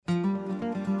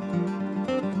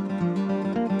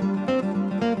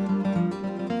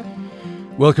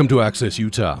Welcome to Access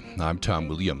Utah. I'm Tom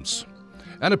Williams.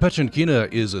 Anna Pechenkina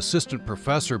is Assistant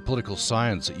Professor of Political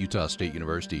Science at Utah State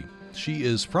University. She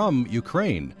is from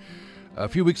Ukraine. A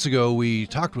few weeks ago, we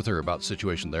talked with her about the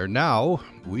situation there. Now,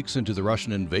 weeks into the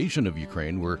Russian invasion of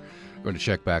Ukraine, we're going to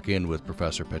check back in with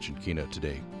Professor Pechenkina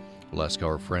today. We'll ask how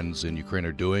our friends in Ukraine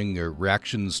are doing, their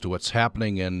reactions to what's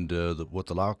happening, and what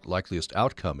the likeliest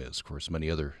outcome is. Of course, many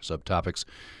other subtopics.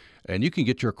 And you can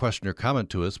get your question or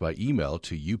comment to us by email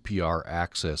to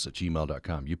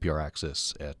upraccess@gmail.com,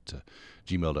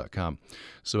 upraccess@gmail.com.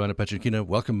 So, Anna Pechenkina,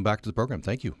 welcome back to the program.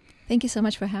 Thank you. Thank you so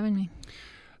much for having me.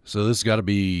 So this has got to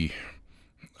be,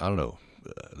 I don't know,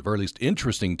 at the very least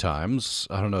interesting times.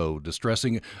 I don't know,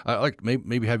 distressing. I'd like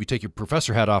maybe have you take your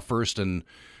professor hat off first. And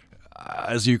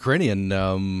as a Ukrainian,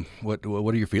 what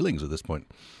are your feelings at this point?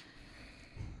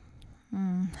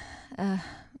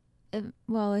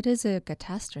 Well, it is a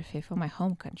catastrophe for my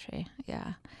home country.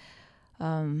 Yeah.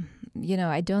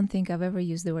 I don't think I've ever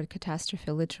used the word catastrophe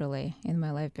literally in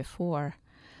my life before.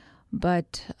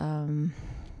 But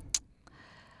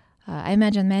I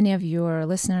imagine many of your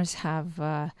listeners have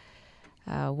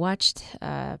watched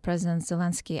President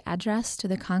Zelensky's address to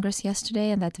the Congress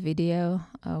yesterday, and that video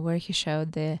where he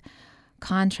showed the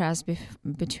contrast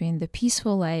between the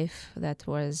peaceful life that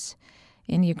was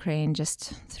in Ukraine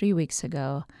just 3 weeks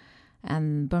ago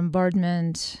and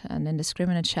bombardment and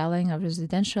indiscriminate shelling of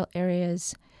residential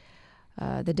areas,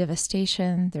 the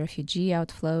devastation, the refugee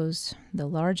outflows, the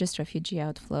largest refugee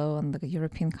outflow on the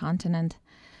European continent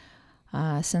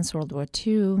since World War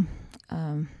II.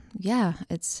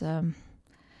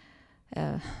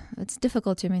 It's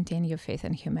difficult to maintain your faith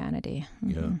in humanity.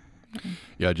 Mm-hmm.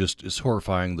 Yeah, just it's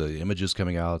horrifying, the images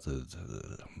coming out, the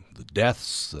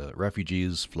deaths, the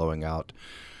refugees flowing out.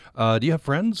 Do you have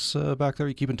friends back there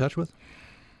you keep in touch with?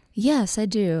 Yes, I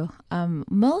do.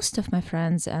 Most of my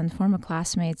friends and former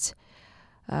classmates,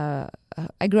 I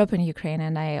grew up in Ukraine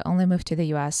and I only moved to the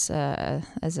U.S.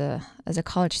 As a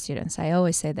college student. So I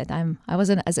always say that I was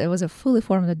a fully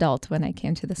formed adult when I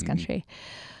came to this country.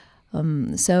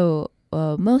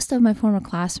 Most of my former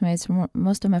classmates,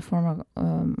 most of my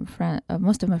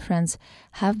friends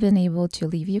have been able to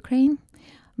leave Ukraine.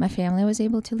 My family was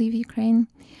able to leave Ukraine.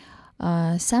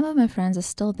 Some of my friends are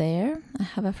still there. I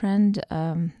have a friend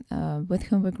with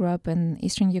whom we grew up in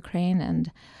eastern Ukraine,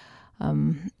 and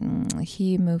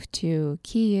he moved to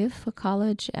Kyiv for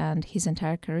college, and his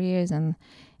entire career is in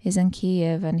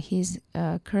Kyiv, and he's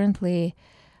currently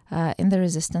in the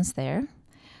resistance there.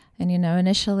 And,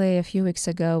 initially a few weeks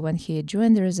ago when he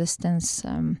joined the resistance,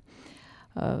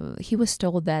 he was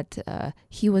told that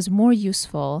he was more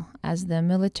useful as the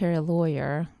military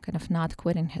lawyer, kind of not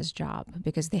quitting his job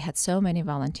because they had so many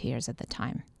volunteers at the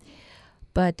time.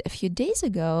 But a few days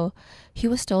ago, he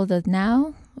was told that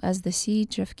now, as the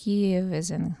siege of Kyiv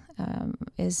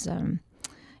is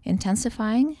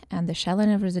intensifying and the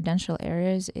shelling of residential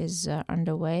areas is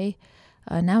underway,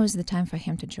 now is the time for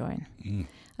him to join.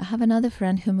 I have another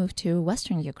friend who moved to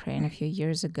Western Ukraine a few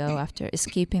years ago after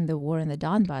escaping the war in the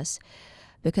Donbas,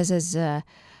 because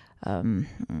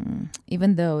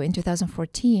even though in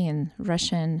 2014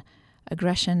 Russian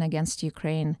aggression against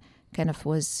Ukraine kind of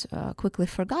was quickly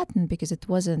forgotten because it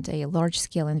wasn't a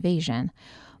large-scale invasion,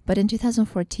 but in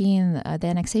 2014 the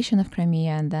annexation of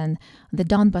Crimea and then the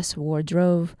Donbas war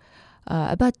drove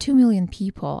about 2 million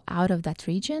people out of that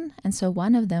region. And so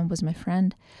one of them was my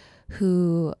friend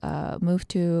who moved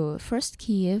to first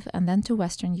Kyiv and then to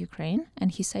Western Ukraine.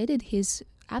 And he cited his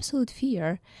absolute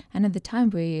fear. And at the time,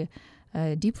 we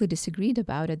deeply disagreed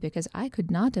about it because I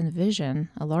could not envision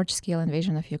a large-scale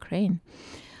invasion of Ukraine.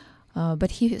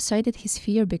 But he cited his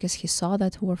fear because he saw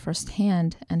that war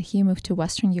firsthand, and he moved to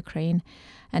Western Ukraine.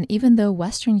 And even though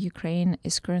Western Ukraine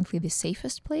is currently the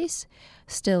safest place,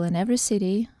 still in every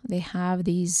city, they have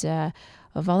these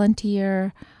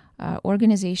volunteer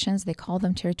organizations. They call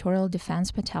them territorial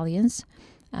defense battalions.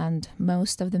 And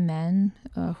most of the men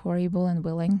who are able and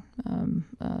willing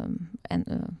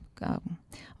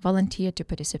volunteer to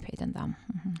participate in them.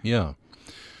 Mm-hmm. Yeah.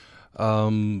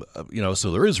 So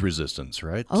there is resistance,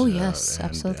 right? Oh, yes,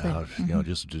 absolutely.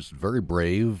 Just very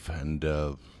brave and.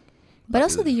 But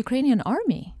also the Ukrainian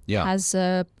army has.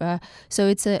 So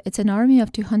it's an army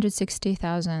of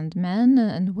 260,000 men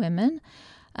and women,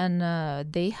 and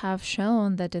they have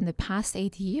shown that in the past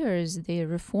 8 years, the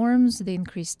reforms, the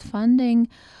increased funding,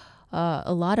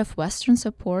 a lot of Western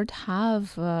support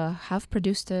have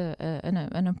produced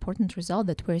an important result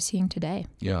that we're seeing today.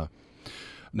 Yeah.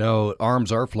 Now,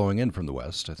 arms are flowing in from the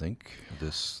West, I think, at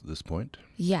this point.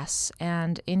 Yes,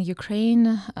 and in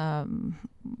Ukraine,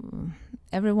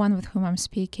 everyone with whom I'm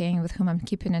speaking, with whom I'm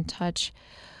keeping in touch,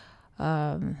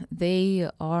 they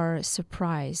are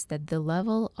surprised that the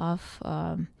level of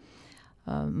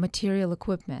material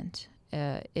equipment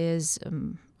is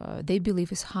they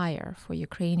believe is higher for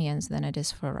Ukrainians than it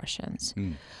is for Russians.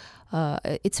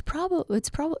 It's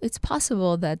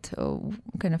possible that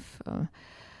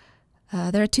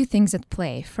there are two things at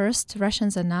play. First,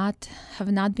 Russians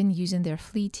have not been using their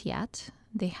fleet yet.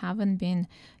 They haven't been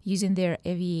using their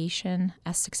aviation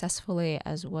as successfully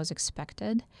as was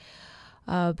expected.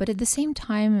 But at the same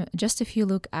time, just if you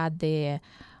look at the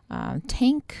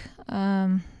tank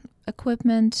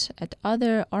equipment, at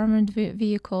other armored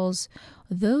vehicles,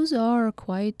 those are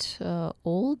quite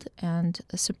old and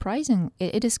surprising.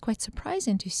 It is quite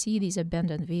surprising to see these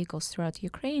abandoned vehicles throughout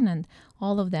Ukraine, and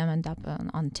all of them end up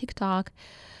on TikTok.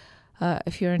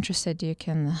 If you're interested, you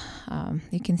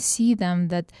can see them.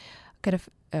 That kind of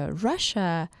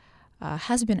Russia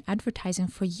has been advertising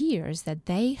for years that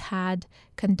they had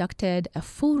conducted a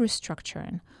full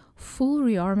restructuring, full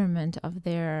rearmament of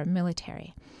their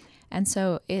military. And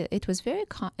so it was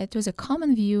a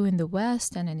common view in the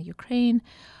West and in Ukraine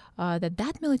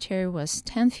that military was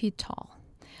 10 feet tall.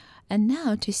 And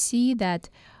now to see that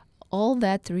all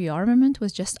that rearmament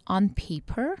was just on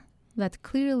paper, that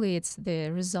clearly it's the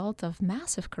result of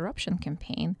massive corruption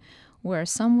campaign where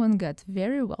someone got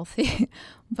very wealthy,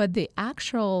 but the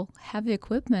actual heavy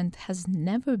equipment has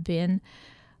never been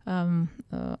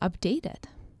updated.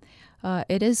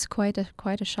 It is quite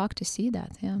a shock to see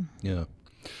that. Yeah.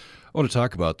 I want to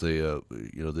talk about the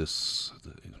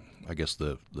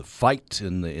fight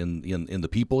in the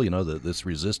people, this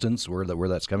resistance, where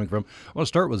that's coming from. I want to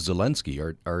start with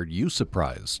Zelensky. Are you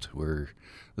surprised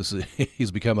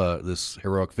he's become this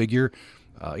heroic figure?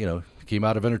 Came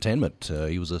out of entertainment.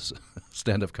 He was a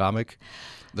stand-up comic.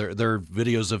 There are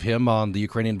videos of him on the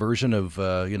Ukrainian version of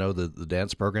the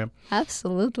dance program.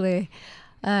 Absolutely,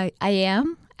 I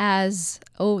am, as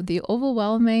the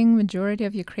overwhelming majority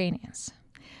of Ukrainians.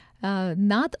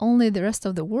 Not only the rest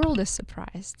of the world is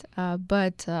surprised,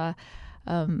 but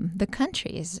the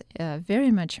country is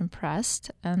very much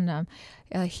impressed. And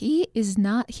he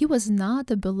was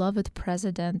not a beloved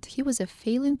president. He was a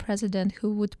failing president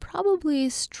who would probably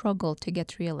struggle to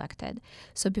get reelected.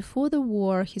 So before the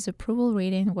war, his approval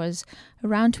rating was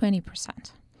around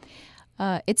 20%.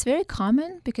 It's very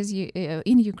common because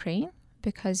in Ukraine,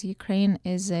 because Ukraine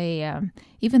is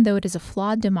even though it is a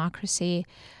flawed democracy,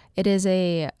 it is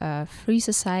a free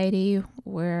society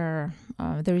where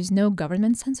there is no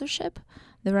government censorship.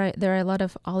 There are a lot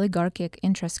of oligarchic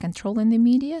interests controlling the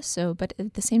media. But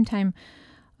at the same time,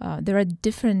 there are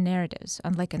different narratives,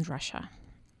 unlike in Russia,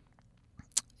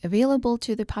 available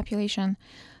to the population,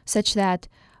 such that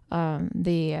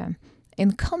the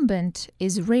incumbent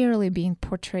is rarely being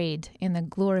portrayed in a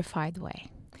glorified way.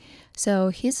 So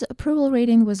his approval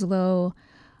rating was low.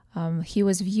 He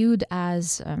was viewed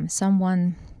as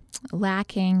someone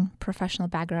lacking professional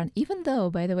background, even though,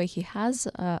 by the way, he has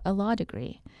a law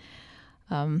degree.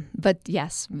 But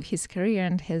yes, his career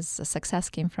and his success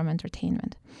came from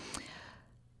entertainment.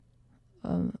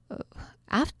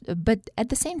 But at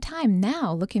the same time,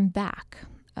 now looking back,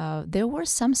 there were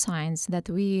some signs that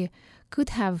we could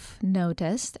have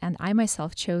noticed, and I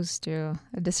myself chose to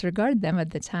disregard them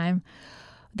at the time,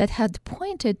 that had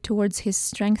pointed towards his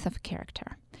strength of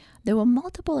character. There were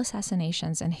multiple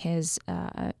assassinations in his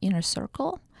inner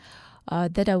circle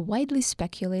that are widely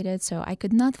speculated, so I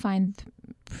could not find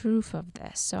proof of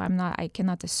this. So I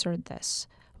cannot assert this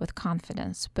with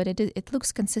confidence, but it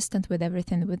looks consistent with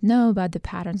everything we know about the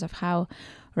patterns of how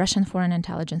Russian foreign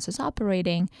intelligence is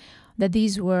operating, that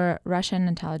these were Russian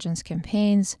intelligence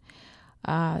campaigns.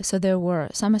 So there were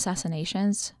some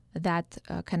assassinations that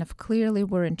kind of clearly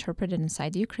were interpreted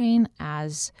inside Ukraine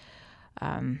as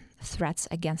threats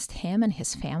against him and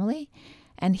his family,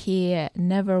 and he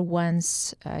never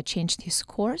once changed his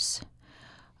course.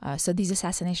 So these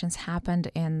assassinations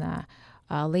happened in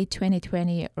late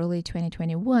 2020, early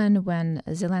 2021, when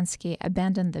Zelensky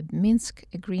abandoned the Minsk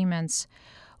agreements,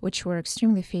 which were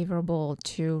extremely favorable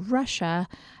to Russia,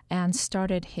 and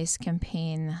started his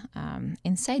campaign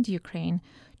inside Ukraine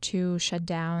to shut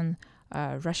down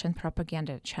Russian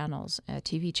propaganda channels,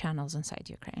 TV channels inside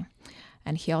Ukraine.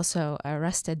 And he also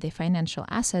arrested the financial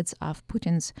assets of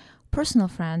Putin's personal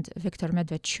friend, Viktor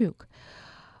Medvedchuk.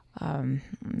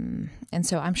 And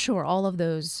so I'm sure all of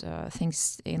those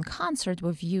things in concert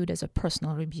were viewed as a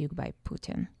personal rebuke by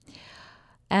Putin.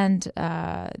 And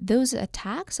those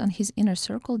attacks on his inner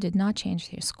circle did not change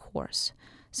his course.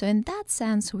 So in that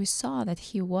sense, we saw that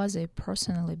he was a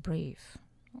personally brave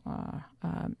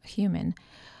human.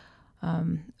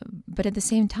 But at the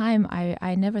same time,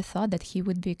 I never thought that he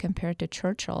would be compared to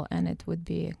Churchill, and it would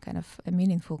be kind of a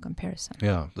meaningful comparison.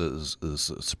 Yeah, the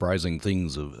surprising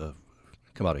things have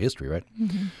come out of history, right?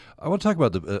 Mm-hmm. I want to talk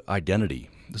about the identity.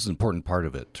 This is an important part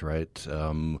of it, right?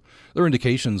 There are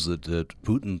indications that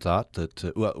Putin thought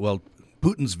that, well,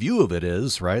 Putin's view of it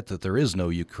is, right, that there is no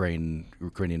Ukrainian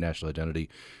national identity.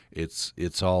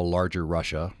 It's all larger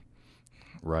Russia,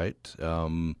 right?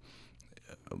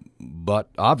 But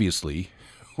obviously,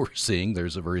 we're seeing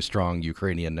there's a very strong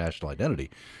Ukrainian national identity.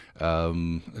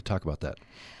 Talk about that.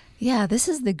 Yeah, this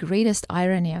is the greatest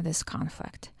irony of this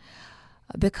conflict.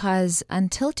 Because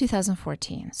until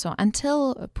 2014, so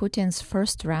until Putin's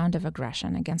first round of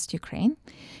aggression against Ukraine,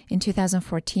 in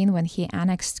 2014, when he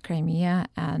annexed Crimea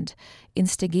and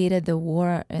instigated the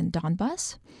war in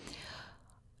Donbass,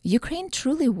 Ukraine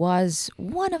truly was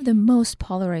one of the most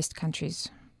polarized countries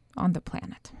on the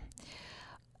planet.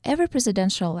 Every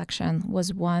presidential election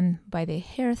was won by the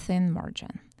hair-thin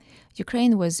margin.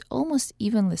 Ukraine was almost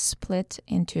evenly split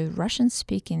into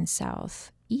Russian-speaking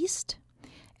southeast,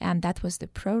 and that was the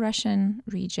pro-Russian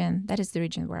region. That is the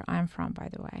region where I'm from, by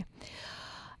the way.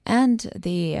 And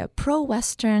the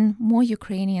pro-Western, more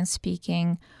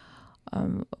Ukrainian-speaking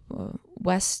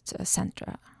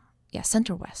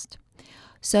center-west.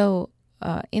 So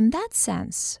in that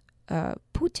sense,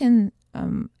 Putin,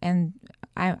 and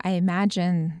I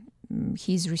imagine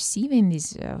he's receiving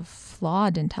these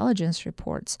flawed intelligence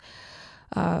reports.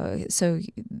 So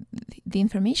the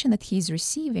information that he's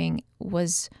receiving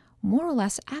was more or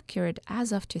less accurate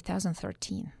as of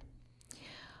 2013.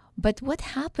 But what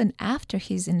happened after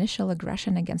his initial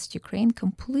aggression against Ukraine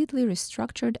completely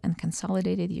restructured and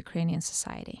consolidated Ukrainian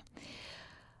society.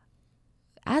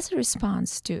 As a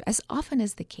response to, as often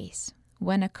is the case,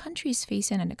 when a country is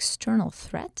facing an external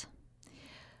threat,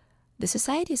 the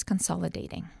society is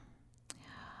consolidating.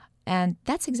 And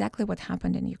that's exactly what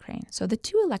happened in Ukraine. So the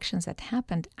two elections that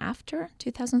happened after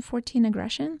 2014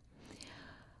 aggression,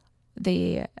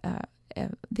 the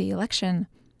election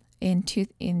in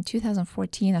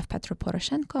 2014 of Petro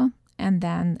Poroshenko, and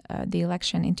then the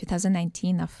election in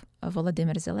 2019 of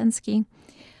Volodymyr Zelensky,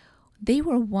 they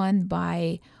were won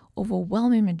by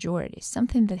overwhelming majorities,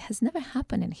 something that has never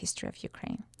happened in the history of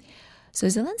Ukraine. So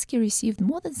Zelensky received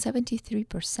more than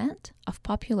 73% of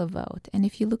popular vote. And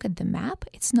if you look at the map,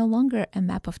 it's no longer a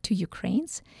map of two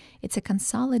Ukraines. It's a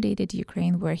consolidated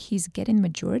Ukraine where he's getting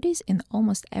majorities in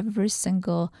almost every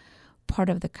single part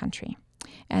of the country.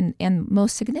 And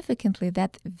most significantly,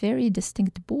 that very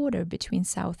distinct border between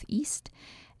southeast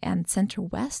and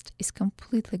center-west is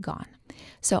completely gone.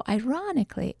 So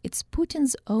ironically, it's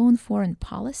Putin's own foreign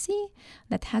policy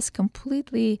that has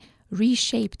completely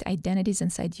reshaped identities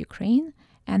inside Ukraine,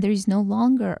 and there is no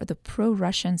longer the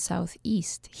pro-Russian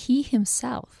southeast. He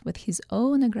himself, with his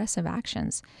own aggressive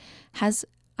actions, has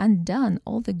undone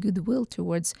all the goodwill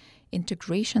towards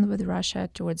integration with Russia,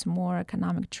 towards more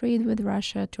economic trade with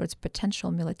Russia, towards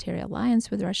potential military alliance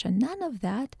with Russia. None of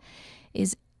that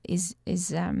is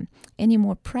any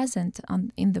more present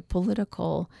in the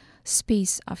political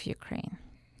space of Ukraine.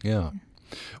 Yeah.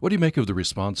 What do you make of the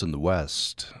response in the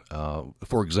West?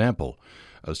 For example,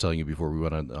 I was telling you before we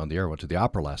went on the air, I went to the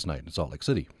opera last night in Salt Lake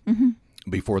City. Mm-hmm.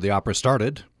 Before the opera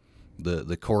started,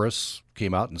 the chorus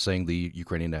came out and sang the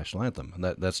Ukrainian national anthem. And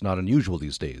that's not unusual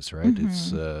these days, right? Mm-hmm.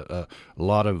 It's a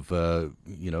lot of,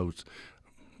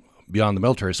 beyond the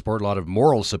military support, a lot of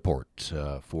moral support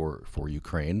for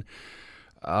Ukraine.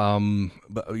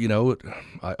 But,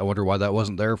 I wonder why that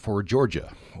wasn't there for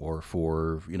Georgia or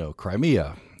for,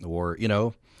 Crimea or,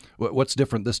 what's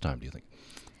different this time, do you think?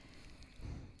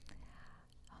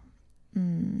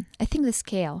 I think the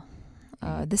scale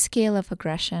of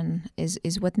aggression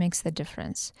is what makes the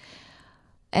difference.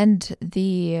 And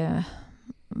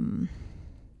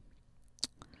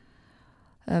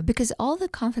because all the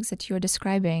conflicts that you're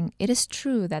describing, it is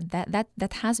true that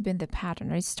has been the pattern,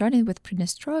 right? Starting with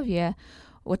Pridnestrovia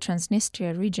or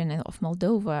Transnistria region of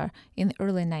Moldova in the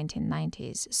early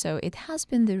 1990s. So it has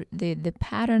been the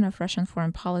pattern of Russian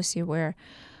foreign policy where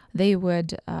they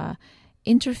would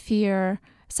interfere,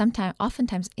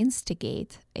 oftentimes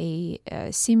instigate a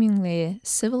seemingly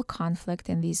civil conflict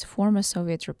in these former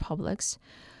Soviet republics,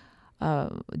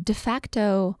 de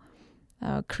facto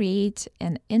create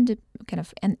an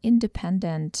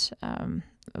independent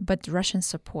but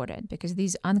Russian-supported, because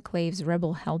these enclaves,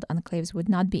 rebel-held enclaves, would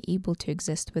not be able to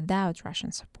exist without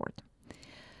Russian support.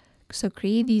 So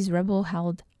create these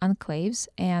rebel-held enclaves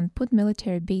and put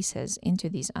military bases into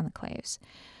these enclaves.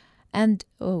 And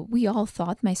we all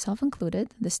thought, myself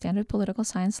included, the standard political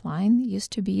science line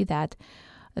used to be that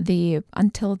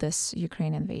until this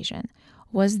Ukraine invasion,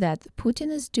 was that Putin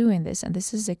is doing this, and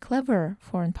this is a clever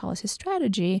foreign policy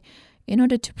strategy, in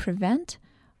order to prevent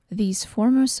these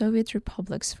former Soviet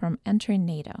republics from entering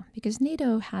NATO, because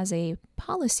NATO has a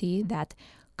policy that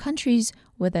countries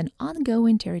with an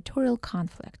ongoing territorial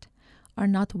conflict are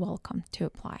not welcome to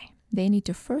apply. They need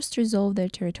to first resolve their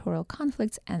territorial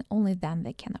conflicts, and only then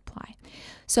they can apply.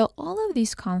 So all of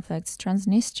these conflicts,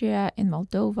 Transnistria in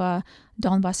Moldova,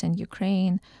 Donbass in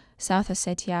Ukraine, South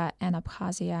Ossetia and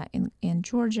Abkhazia in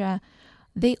Georgia,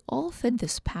 they all fit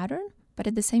this pattern, but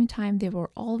at the same time, they were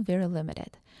all very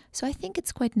limited. So I think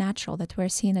it's quite natural that we're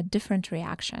seeing a different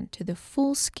reaction to the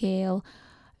full scale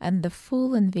and the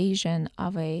full invasion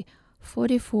of a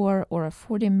 44 or a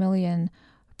 40 million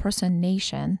person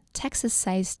nation,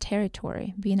 Texas-sized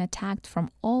territory being attacked from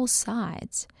all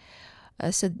sides.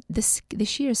 So the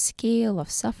sheer scale of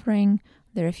suffering,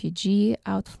 the refugee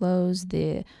outflows,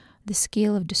 the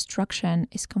scale of destruction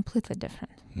is completely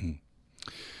different.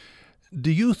 Mm-hmm.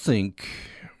 Do you think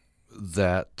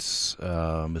that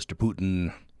Mr.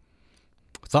 Putin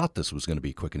thought this was going to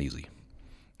be quick and easy?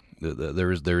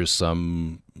 There is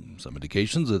some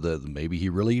indications that maybe he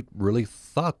really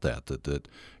thought that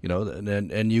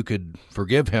and you could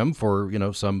forgive him for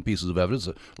some pieces of evidence.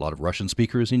 A lot of Russian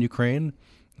speakers in Ukraine,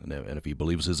 and if he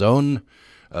believes his own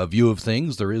view of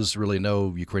things, there is really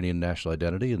no Ukrainian national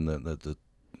identity, and that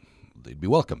they'd be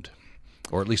welcomed,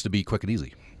 or at least to be quick and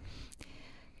easy.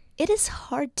 It is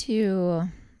hard to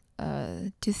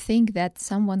think that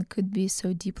someone could be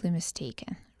so deeply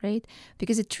mistaken, right?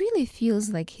 Because it really feels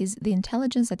like the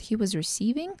intelligence that he was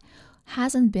receiving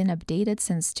hasn't been updated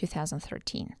since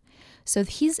 2013. So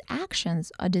his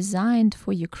actions are designed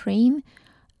for Ukraine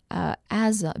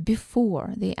as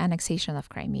before the annexation of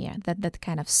Crimea, that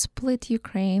kind of split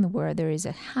Ukraine, where there is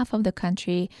a half of the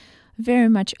country very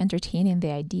much entertaining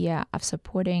the idea of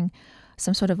supporting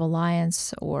some sort of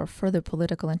alliance or further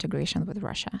political integration with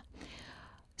Russia.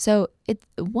 So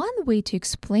one way to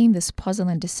explain this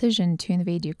puzzling decision to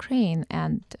invade Ukraine,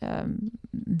 and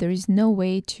there is no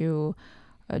way to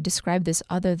describe this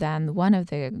other than one of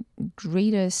the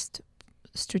greatest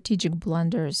strategic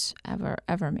blunders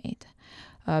ever made,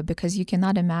 because you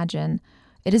cannot imagine.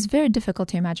 It is very difficult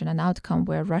to imagine an outcome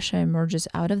where Russia emerges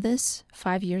out of this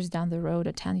 5 years down the road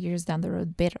or 10 years down the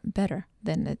road better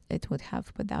than it would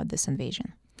have without this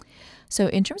invasion. So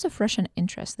in terms of Russian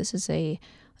interest, this is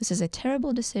a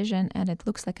terrible decision, and it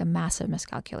looks like a massive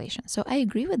miscalculation. So I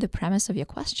agree with the premise of your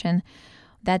question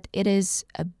that it is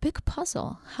a big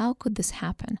puzzle. How could this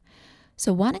happen?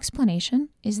 So one explanation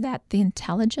is that the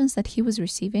intelligence that he was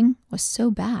receiving was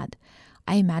so bad,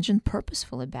 I imagine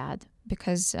purposefully bad,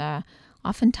 because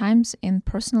oftentimes in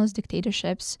personalist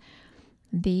dictatorships,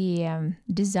 the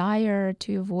desire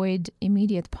to avoid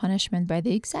immediate punishment by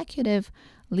the executive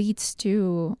leads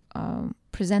to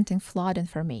presenting flawed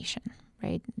information,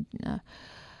 right?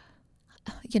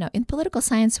 In political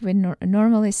science, we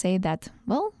normally say that,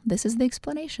 well, this is the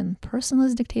explanation.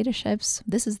 Personalist dictatorships,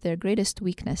 this is their greatest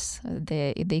weakness.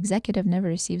 The executive never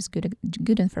receives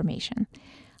good information.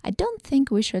 I don't think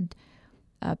we should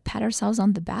pat ourselves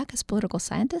on the back as political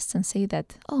scientists and say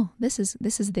that, oh, this is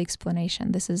the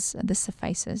explanation. This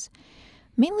suffices.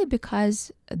 Mainly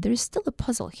because there is still a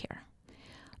puzzle here.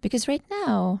 Because right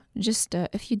now, just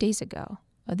a few days ago,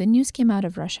 the news came out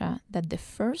of Russia that the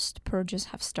first purges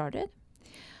have started,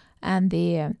 and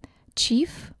the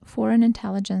chief foreign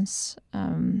intelligence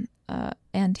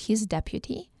and his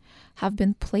deputy have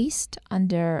been placed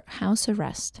under house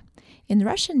arrest. In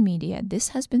Russian media, this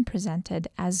has been presented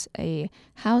as a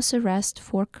house arrest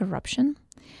for corruption,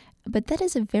 but that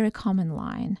is a very common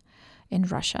line in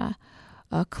Russia.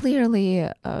 Clearly,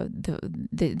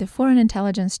 the foreign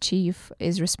intelligence chief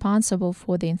is responsible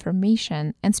for the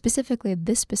information, and specifically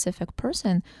this specific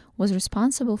person was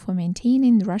responsible for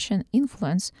maintaining Russian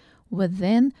influence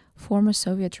within former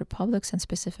Soviet republics and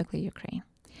specifically Ukraine.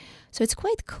 So it's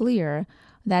quite clear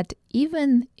that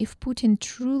even if Putin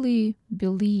truly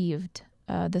believed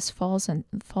this false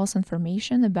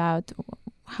information about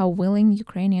how willing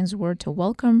Ukrainians were to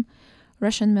welcome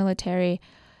Russian military,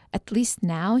 at least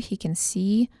now he can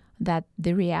see that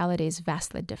the reality is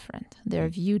vastly different. They're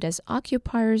viewed as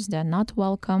occupiers, they're not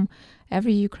welcome.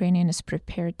 Every Ukrainian is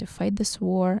prepared to fight this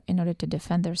war in order to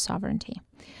defend their sovereignty.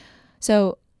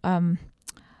 So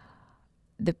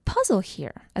the puzzle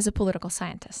here, as a political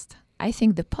scientist, I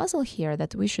think the puzzle here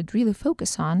that we should really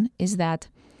focus on is that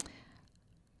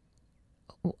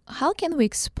how can we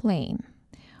explain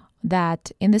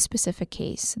that in this specific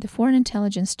case, the foreign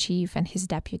intelligence chief and his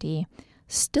deputy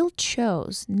still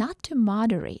chose not to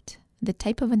moderate the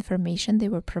type of information they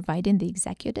were providing the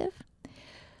executive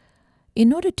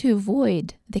in order to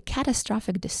avoid the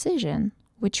catastrophic decision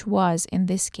which was, in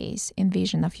this case,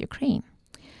 invasion of Ukraine.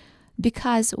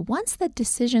 Because once that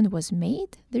decision was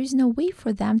made, there is no way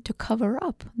for them to cover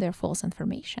up their false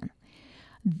information.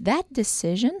 That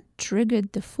decision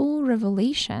triggered the full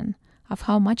revelation of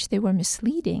how much they were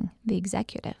misleading the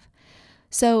executive.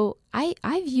 So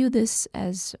I view this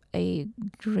as a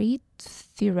great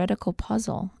theoretical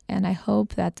puzzle, and I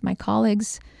hope that my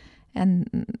colleagues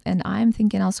and I'm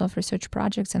thinking also of research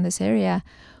projects in this area,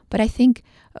 but I think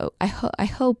I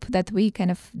hope that we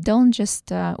kind of don't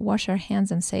just wash our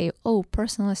hands and say, oh,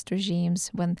 personalist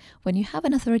regimes. When you have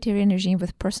an authoritarian regime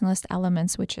with personalist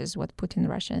elements, which is what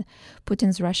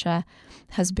Putin's Russia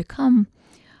has become,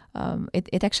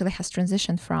 it actually has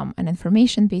transitioned from an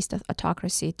information-based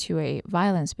autocracy to a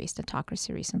violence-based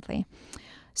autocracy recently.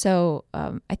 So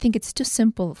I think it's too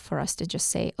simple for us to just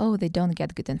say, oh, they don't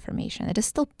get good information. It is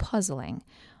still puzzling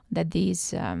that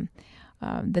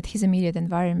that his immediate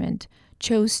environment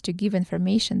chose to give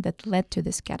information that led to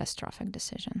this catastrophic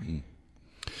decision. Mm.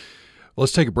 Well,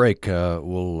 let's take a break.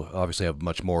 We'll obviously have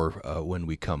much more when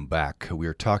we come back. We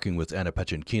are talking with Anna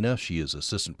Pechenkina. She is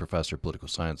assistant professor of political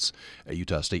science at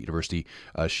Utah State University.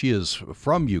 She is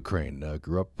from Ukraine,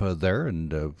 grew up there,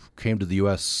 and came to the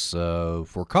U.S.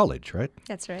 For college, right?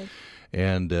 That's right.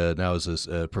 And now is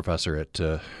a professor at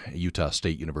Utah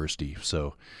State University.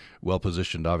 So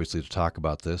well-positioned, obviously, to talk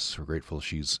about this. We're grateful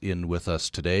she's in with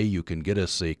us today. You can get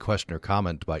us a question or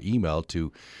comment by email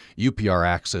to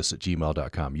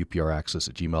upraccess@gmail.com,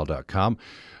 upraccess@gmail.com.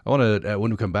 I want to,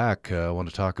 when we come back, I want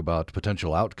to talk about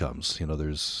potential outcomes. You know,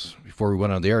 before we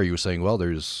went on the air, you were saying, well,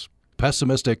 there's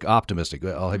pessimistic, optimistic.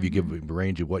 I'll have you give a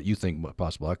range of what you think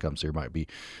possible outcomes here might be.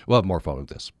 We'll have more following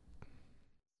this.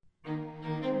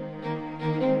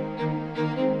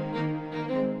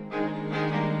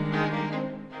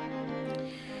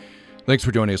 Thanks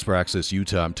for joining us for Access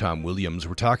Utah. I'm Tom Williams.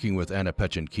 We're talking with Anna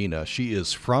Pechenkina. She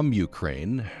is from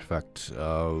Ukraine, in fact,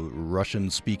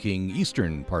 Russian-speaking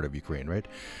eastern part of Ukraine, right?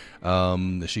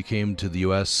 She came to the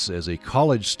U.S. as a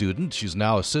college student. She's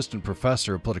now assistant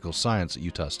professor of political science at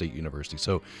Utah State University.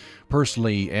 So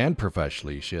personally and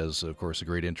professionally, she has, of course, a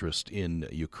great interest in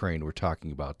Ukraine. We're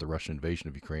talking about the Russian invasion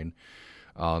of Ukraine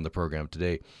on the program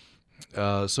today.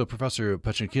 So, Professor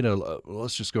Pechenkina,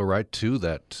 let's just go right to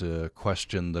that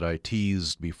question that I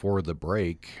teased before the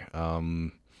break.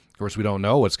 Of course, we don't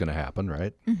know what's going to happen,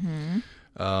 right?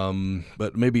 Mm-hmm.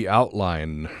 But maybe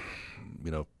outline,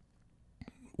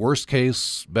 worst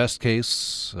case, best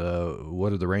case.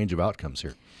 What are the range of outcomes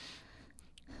here?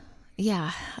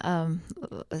 Yeah.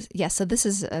 So this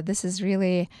is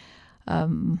really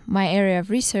my area of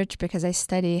research, because I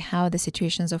study how the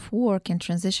situations of war can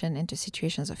transition into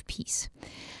situations of peace.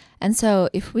 And so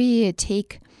if we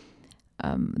take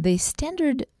the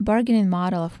standard bargaining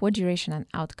model of what duration and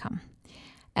outcome,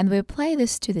 and we apply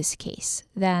this to this case,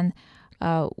 then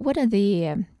what are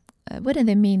the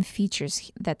main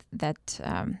features that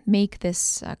make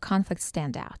this conflict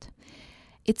stand out?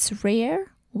 It's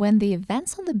rare when the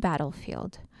events on the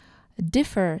battlefield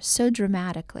differ so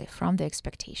dramatically from the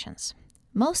expectations.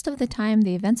 Most of the time,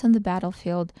 the events on the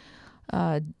battlefield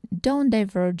don't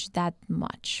diverge that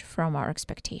much from our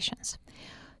expectations.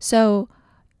 So,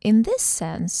 in this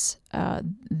sense,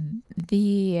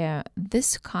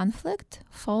 this conflict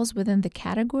falls within the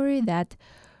category that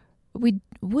we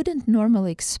wouldn't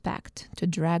normally expect to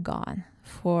drag on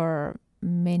for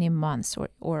many months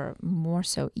or more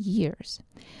so years.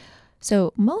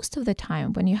 So most of the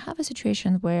time, when you have a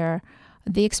situation where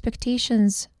the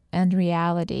expectations and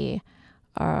reality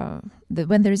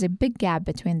when there is a big gap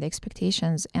between the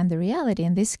expectations and the reality,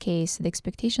 in this case, the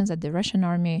expectations that the Russian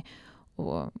army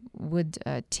would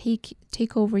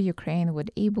take over Ukraine,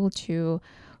 would able to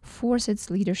force its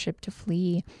leadership to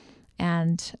flee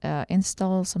and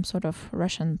install some sort of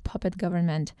Russian puppet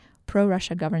government,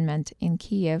 pro-Russia government in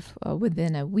Kiev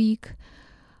within a week.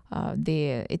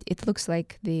 It looks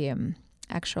like the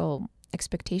actual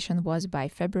expectation was by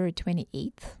February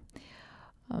 28th.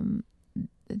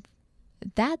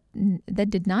 That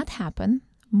did not happen.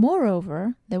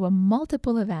 Moreover, there were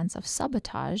multiple events of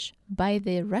sabotage by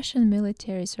the Russian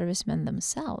military servicemen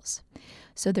themselves.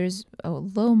 So there's a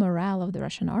low morale of the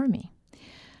Russian army.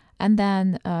 And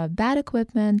then bad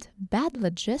equipment, bad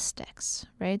logistics,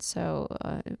 right? So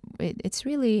it's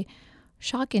really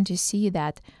shocking to see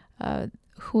that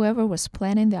whoever was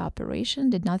planning the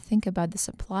operation did not think about the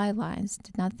supply lines,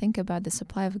 did not think about the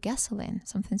supply of gasoline,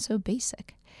 something so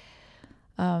basic,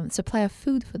 supply of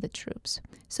food for the troops.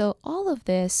 So all of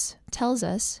this tells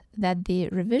us that the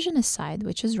revisionist side,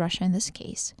 which is Russia in this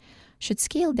case, should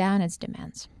scale down its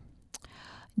demands.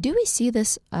 Do we see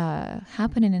this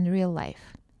happening in real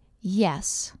life?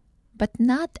 Yes, but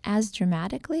not as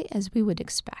dramatically as we would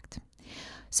expect.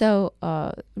 So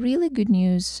really good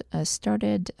news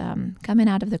started coming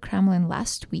out of the Kremlin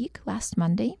last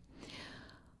Monday,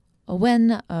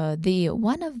 when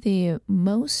one of the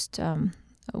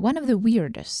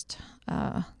weirdest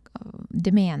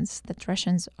demands that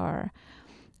Russians are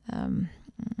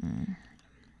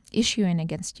issuing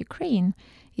against Ukraine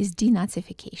is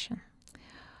denazification.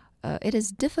 It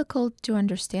is difficult to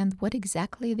understand what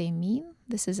exactly they mean.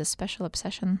 This is a special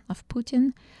obsession of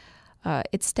Putin.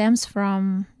 It stems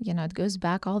from, it goes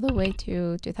back all the way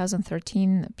to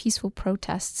 2013 peaceful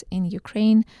protests in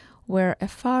Ukraine, where a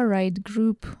far-right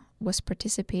group was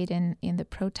participating in the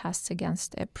protests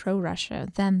against a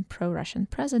then pro-Russian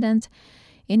president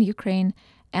in Ukraine,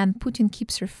 and Putin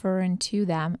keeps referring to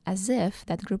them as if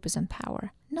that group is in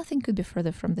power. Nothing could be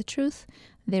further from the truth.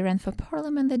 They ran for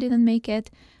parliament, they didn't make it.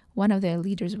 One of their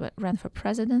leaders ran for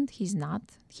president. He's not.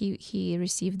 He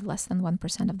received less than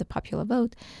 1% of the popular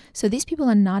vote. So these people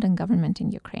are not in government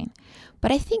in Ukraine.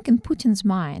 But I think in Putin's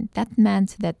mind, that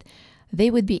meant that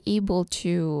they would be able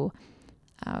to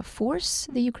force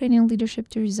the Ukrainian leadership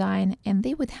to resign, and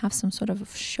they would have some sort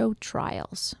of show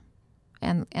trials.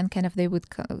 And kind of they would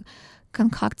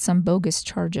concoct some bogus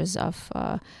charges of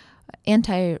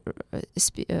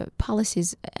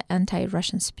policies,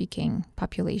 anti-Russian speaking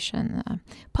population,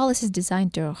 policies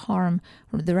designed to harm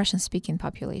the Russian speaking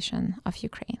population of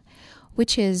Ukraine,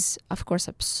 which is, of course,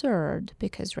 absurd,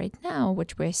 because right now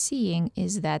what we're seeing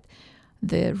is that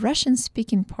the Russian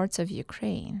speaking parts of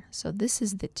Ukraine, so this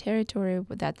is the territory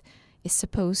that is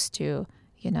supposed to,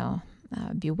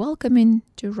 be welcoming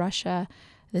to Russia.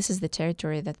 This is the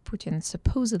territory that Putin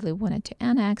supposedly wanted to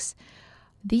annex.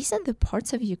 These are the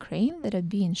parts of Ukraine that are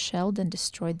being shelled and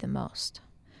destroyed the most.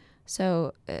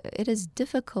 So it is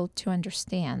difficult to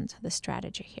understand the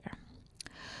strategy here.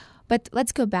 But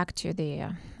let's go back to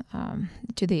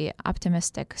the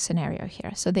optimistic scenario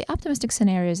here. So the optimistic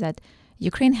scenario is that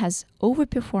Ukraine has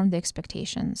overperformed the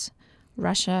expectations.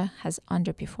 Russia has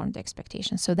underperformed the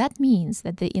expectations. So that means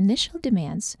that the initial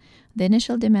demands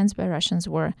by Russians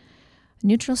were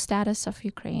neutral status of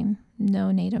Ukraine,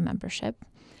 no NATO membership,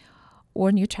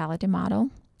 or neutrality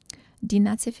model,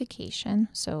 denazification.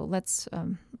 So let's,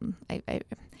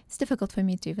 it's difficult for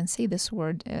me to even say this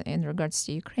word in regards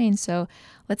to Ukraine. So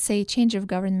let's say change of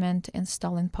government,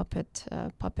 installing puppet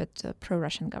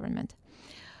pro-Russian government.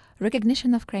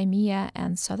 Recognition of Crimea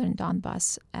and southern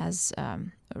Donbas as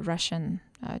Russian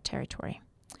territory.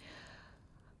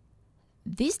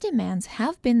 These demands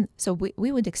have been, so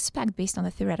we would expect, based on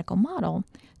the theoretical model,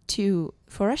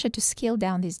 for Russia to scale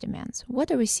down these demands. What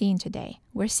are we seeing today?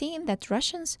 We're seeing that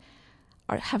Russians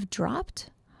have dropped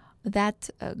that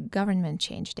government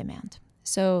change demand.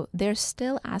 So they're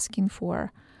still asking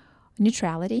for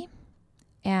neutrality,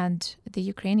 and the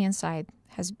Ukrainian side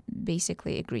has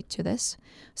basically agreed to this.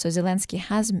 So Zelensky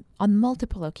has, on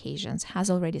multiple occasions, has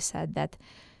already said that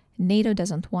NATO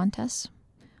doesn't want us.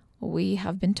 We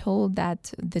have been told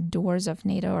that the doors of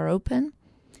NATO are open,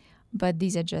 but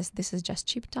this is just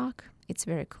cheap talk. It's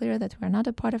very clear that we're not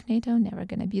a part of NATO, never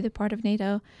going to be the part of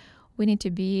NATO. We need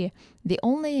to be the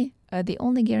only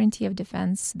guarantee of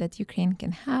defense that Ukraine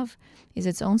can have is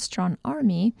its own strong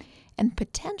army, and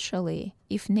potentially,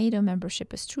 if NATO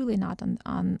membership is truly not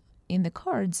in the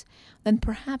cards, then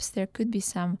perhaps there could be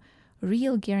some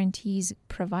real guarantees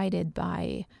provided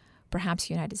by perhaps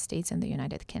the United States and the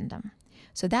United Kingdom.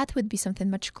 So that would be something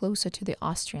much closer to the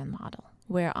Austrian model,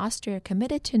 where Austria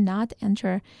committed to not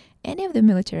enter any of the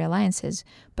military alliances,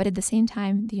 but at the same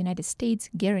time, the United States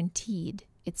guaranteed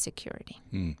its security.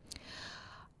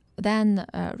 Then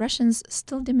Russians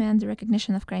still demand the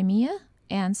recognition of Crimea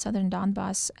and southern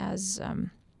Donbas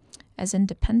as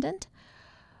independent.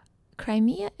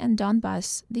 Crimea and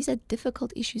Donbas, these are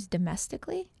difficult issues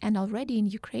domestically, and already in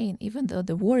Ukraine, even though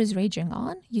the war is raging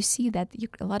on, you see that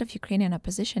a lot of Ukrainian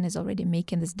opposition is already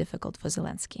making this difficult for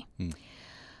Zelensky.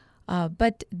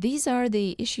 But these are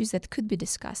the issues that could be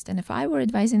discussed. And if I were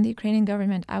advising the Ukrainian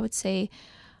government, I would say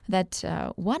that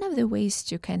one of the ways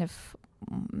to kind of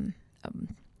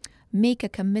make a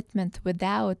commitment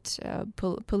without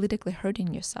politically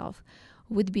hurting yourself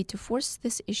would be to force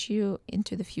this issue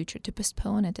into the future, to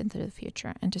postpone it into the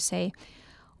future, and to say,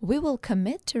 we will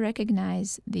commit to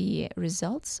recognize the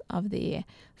results of the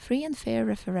free and fair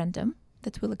referendum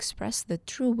that will express the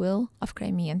true will of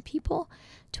Crimean people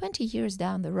 20 years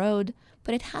down the road,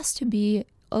 but it has to be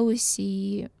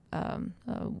OSCE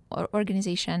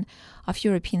organization of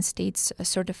European states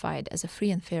certified as a free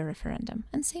and fair referendum.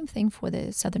 And same thing for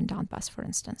the southern Donbas, for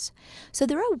instance. So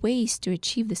there are ways to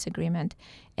achieve this agreement.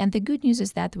 And the good news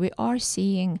is that we are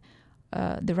seeing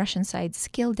the Russian side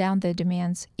scale down their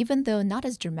demands, even though not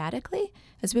as dramatically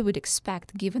as we would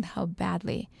expect, given how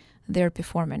badly they're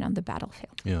performing on the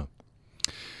battlefield. Yeah.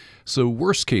 So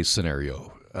worst case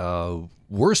scenario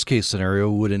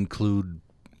would include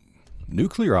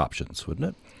nuclear options, wouldn't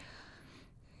it?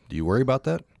 Do you worry about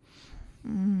that?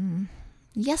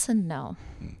 Yes and no.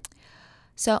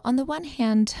 So on the one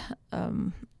hand,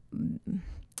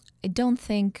 I don't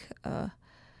think,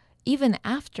 even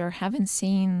after having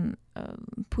seen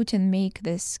Putin make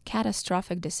this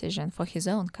catastrophic decision for his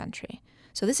own country,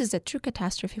 so this is a true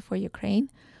catastrophe for Ukraine,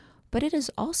 but it is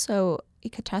also a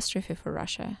catastrophe for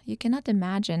Russia. You cannot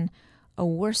imagine a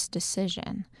worse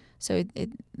decision. So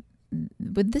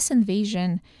with this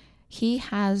invasion, he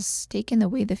has taken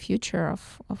away the future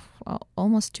of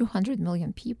almost 200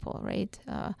 million people, right?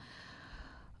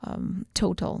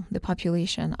 Total, the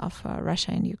population of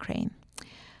Russia and Ukraine.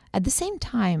 At the same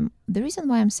time, the reason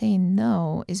why I'm saying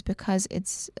no is because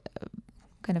it's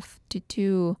kind of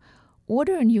to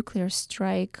order a nuclear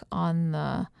strike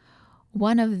on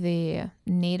one of the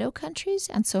NATO countries,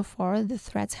 and so far the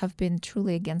threats have been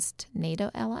truly against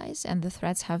NATO allies, and the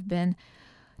threats have been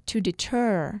to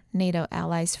deter NATO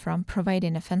allies from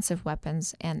providing offensive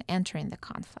weapons and entering the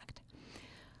conflict.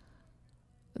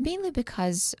 Mainly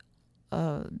because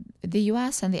the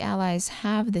US and the allies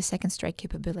have the second strike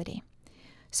capability.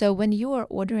 So when you are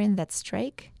ordering that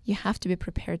strike, you have to be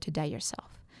prepared to die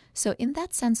yourself. So in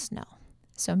that sense, no.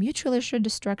 So mutual assured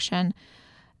destruction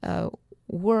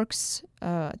works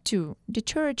to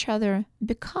deter each other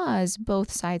because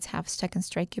both sides have second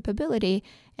strike capability,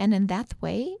 and in that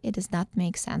way, it does not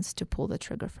make sense to pull the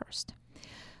trigger first.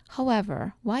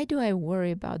 However, why do I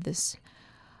worry about this?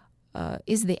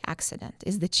 Is the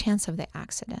chance of the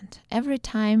accident. Every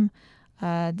time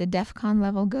the DEFCON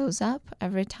level goes up,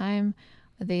 every time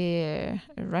the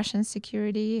Russian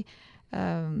security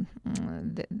the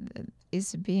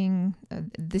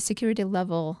security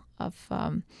level of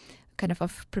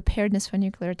of preparedness for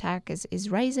nuclear attack is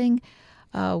rising,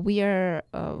 we are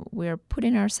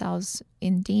putting ourselves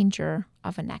in danger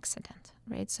of an accident,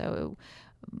 right? So,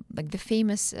 like the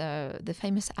famous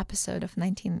episode of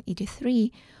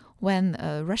 1983, when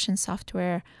Russian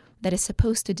software that is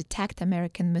supposed to detect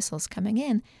American missiles coming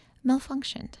in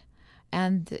malfunctioned,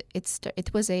 and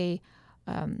it was the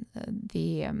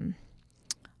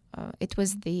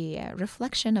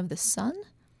reflection of the sun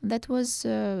that was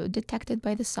detected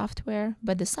by the software,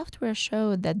 but the software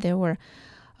showed that there were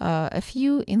a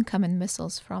few incoming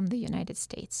missiles from the United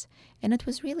States, and it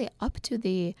was really up to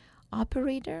the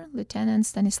operator, Lieutenant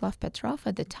Stanislav Petrov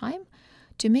at the time,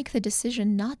 to make the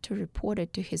decision not to report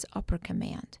it to his upper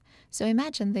command. So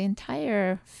imagine the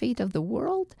entire fate of the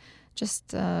world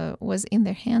just was in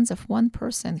the hands of one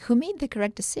person who made the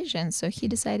correct decision. So he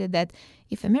decided that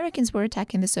if Americans were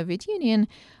attacking the Soviet Union,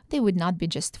 they would not be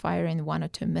just firing 1 or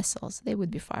 2 missiles. They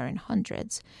would be firing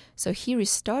hundreds. So he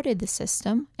restarted the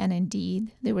system, and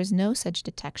indeed, there was no such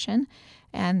detection,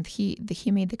 and he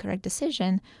made the correct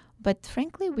decision. But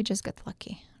frankly, we just got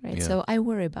lucky, right? Yeah. So I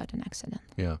worry about an accident.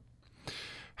 Yeah.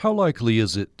 How likely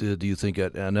is it, do you think,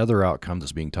 another outcome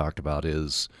that's being talked about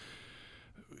is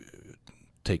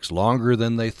takes longer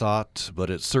than they thought, but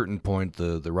at a certain point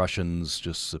the Russians,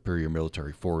 just superior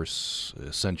military force,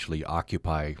 essentially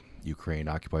occupy Ukraine,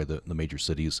 occupy the major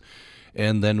cities,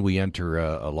 and then we enter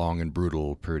a long and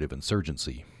brutal period of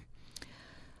insurgency?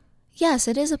 Yes,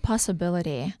 it is a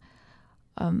possibility.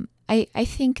 I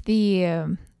think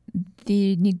the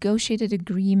negotiated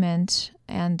agreement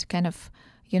and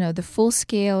the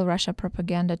full-scale Russia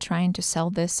propaganda trying to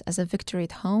sell this as a victory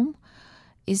at home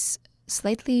is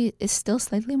still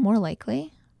slightly more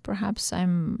likely. Perhaps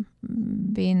I'm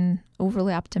being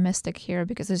overly optimistic here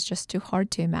because it's just too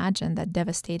hard to imagine that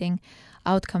devastating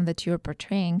outcome that you're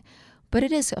portraying. But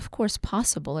it is, of course,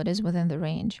 possible. It is within the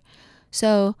range.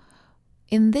 So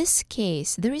in this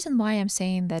case, the reason why I'm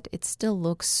saying that it still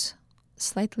looks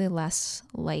slightly less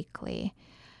likely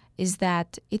is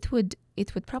that it would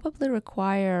probably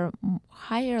require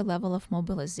higher level of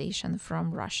mobilization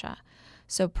from Russia.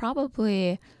 So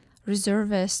probably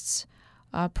reservists,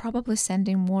 probably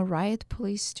sending more riot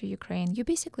police to Ukraine. You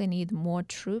basically need more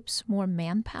troops, more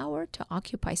manpower to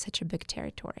occupy such a big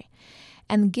territory.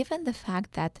 And given the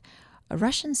fact that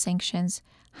Russian sanctions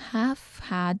have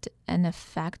had an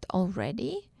effect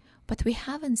already, but we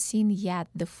haven't seen yet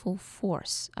the full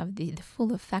force of the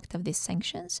full effect of these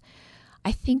sanctions,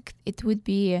 I think it would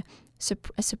be a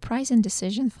surprising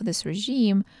decision for this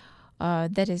regime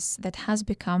that has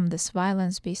become this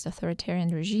violence-based authoritarian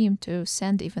regime to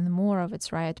send even more of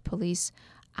its riot police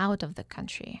out of the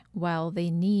country, while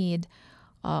they need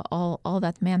all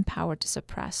that manpower to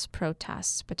suppress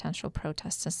protests, potential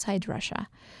protests inside Russia.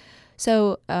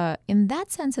 So in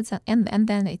that sense, and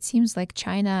then it seems like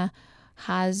China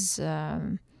has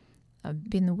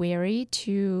been wary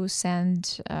to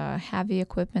send heavy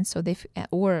equipment,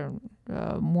 or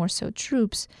more so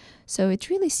troops. So it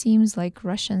really seems like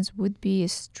Russians would be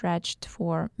stretched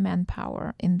for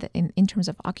manpower in terms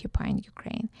of occupying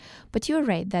Ukraine. But you're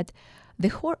right that the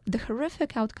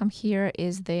horrific outcome here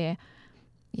is the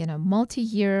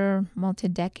multi-year,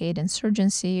 multi-decade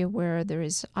insurgency where there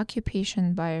is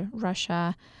occupation by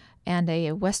Russia and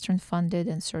a Western-funded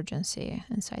insurgency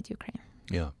inside Ukraine.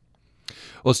 Yeah.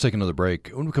 Well, let's take another break.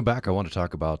 When we come back, I want to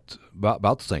talk about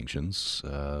the sanctions.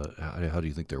 How do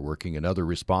you think they're working, and other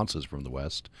responses from the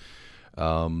West?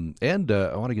 And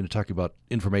I want to get into talking about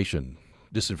disinformation,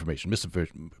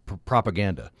 misinformation,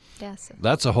 propaganda. Yes.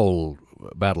 That's a whole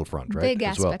battlefront, right? Big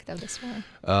aspect of this war.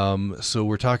 So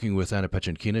we're talking with Anna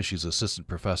Pechenkina. She's assistant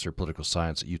professor of political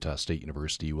science at Utah State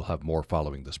University. We'll have more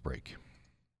following this break.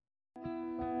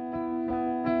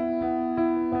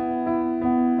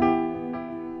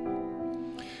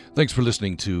 Thanks for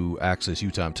listening to Access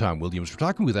Utah. I'm Tom Williams. We're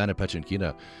talking with Anna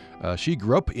Pechenkina. She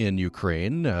grew up in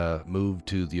Ukraine, moved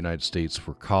to the United States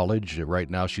for college. Right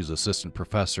now she's assistant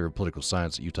professor of political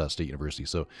science at Utah State University,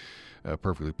 so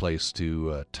perfectly placed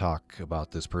to talk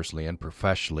about this personally and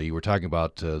professionally. We're talking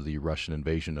about the Russian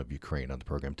invasion of Ukraine on the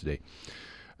program today.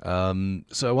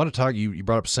 So I want to talk, you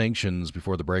brought up sanctions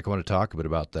before the break. I want to talk a bit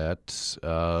about that.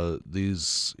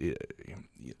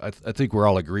 I think we're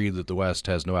all agreed that the West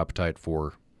has no appetite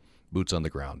for boots on the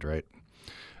ground, right?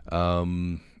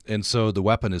 And so the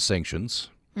weapon is sanctions.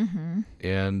 Mm-hmm.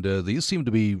 And these seem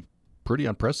to be pretty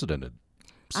unprecedented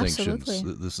sanctions.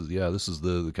 Absolutely. This is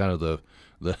the kind of the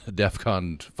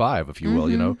DEFCON 5, if you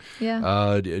will,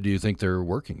 Yeah. Do you think they're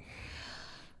working?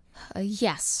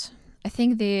 Yes. I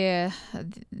think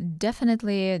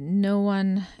definitely no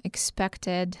one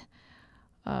expected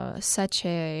such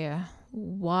a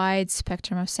wide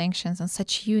spectrum of sanctions and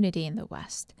such unity in the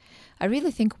West. I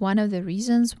really think one of the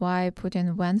reasons why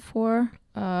Putin went for,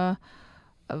 I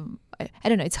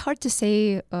don't know, it's hard to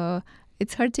say,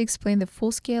 it's hard to explain the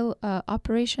full-scale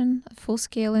operation,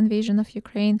 full-scale invasion of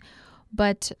Ukraine,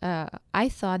 but I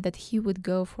thought that he would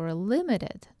go for a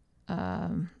limited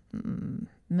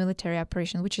military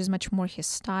operation, which is much more his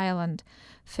style and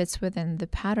fits within the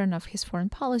pattern of his foreign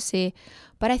policy.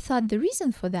 But I thought the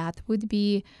reason for that would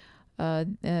be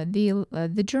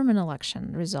the German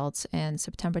election results in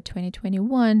September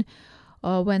 2021,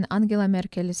 when Angela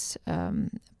Merkel's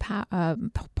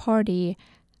party,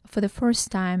 for the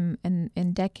first time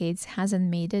in decades, hasn't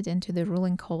made it into the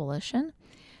ruling coalition.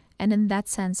 And in that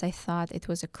sense, I thought it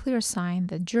was a clear sign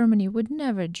that Germany would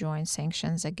never join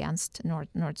sanctions against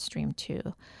Nord Stream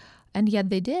 2. And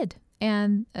yet they did.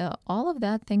 And all of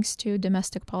that thanks to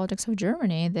domestic politics of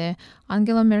Germany. The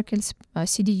Angela Merkel's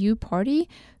CDU party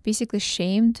basically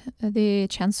shamed the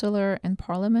chancellor in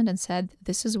parliament and said,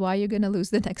 this is why you're going to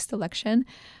lose the next election.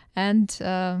 And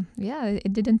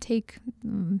it didn't take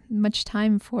much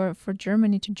time for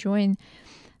Germany to join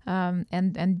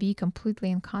and be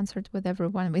completely in concert with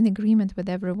everyone, in agreement with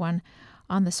everyone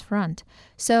on this front.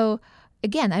 So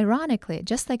again, ironically,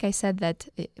 just like I said that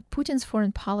Putin's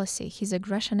foreign policy, his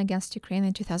aggression against Ukraine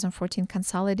in 2014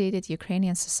 consolidated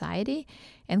Ukrainian society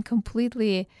and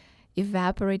completely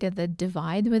evaporated the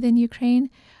divide within Ukraine,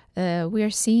 we are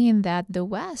seeing that the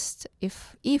West,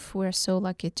 if we're so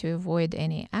lucky to avoid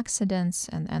any accidents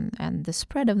and the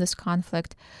spread of this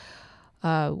conflict,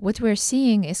 what we're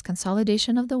seeing is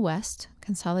consolidation of the West,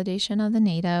 consolidation of the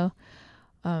NATO.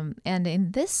 And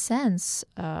in this sense,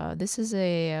 this is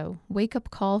a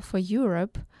wake-up call for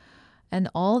Europe, and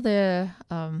all the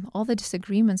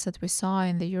disagreements that we saw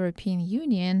in the European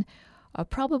Union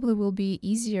probably will be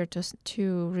easier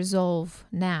to resolve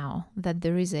now that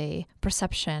there is a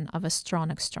perception of a strong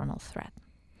external threat.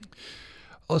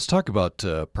 Let's talk about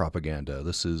propaganda.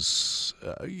 This is,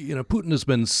 Putin has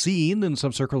been seen in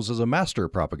some circles as a master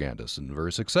propagandist and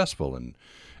very successful. And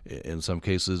in some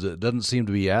cases, it doesn't seem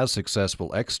to be as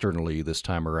successful externally this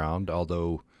time around,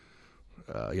 although,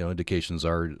 indications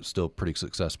are still pretty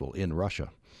successful in Russia.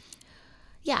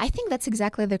 Yeah, I think that's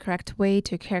exactly the correct way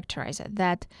to characterize it,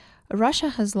 that Russia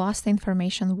has lost the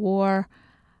information war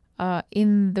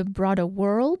in the broader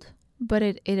world, but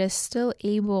it is still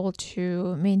able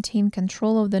to maintain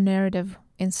control of the narrative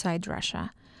inside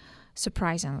Russia,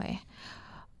 surprisingly.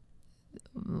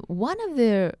 One of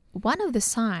the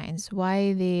signs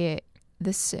why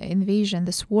this invasion,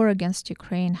 this war against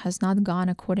Ukraine has not gone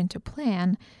according to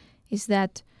plan is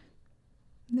that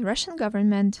the Russian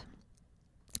government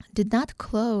did not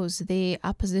close the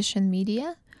opposition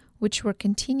media, which were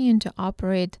continuing to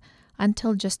operate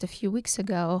until just a few weeks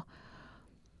ago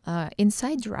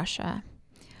inside Russia.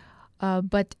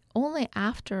 But only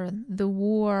after the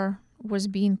war was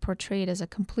being portrayed as a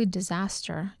complete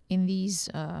disaster in these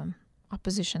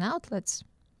opposition outlets.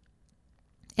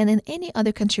 And in any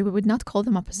other country, we would not call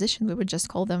them opposition. We would just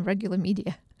call them regular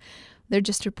media. They're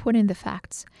just reporting the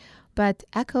facts. But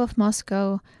Echo of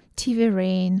Moscow, TV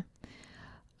Rain,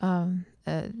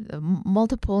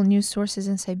 multiple news sources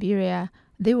in Siberia,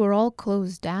 they were all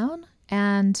closed down.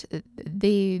 And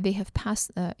they have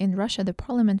passed, in Russia, the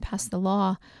parliament passed the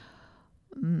law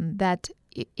that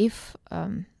if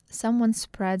someone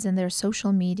spreads in their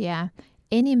social media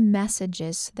any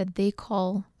messages that they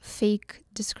call fake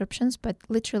descriptions, but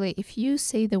literally if you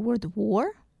say the word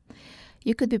war,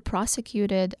 you could be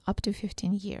prosecuted up to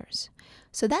 15 years.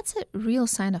 So that's a real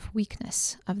sign of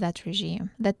weakness of that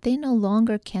regime, that they no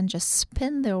longer can just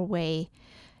spin their way,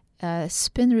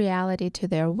 spin reality to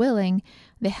their willing.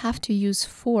 They have to use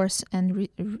force and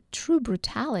true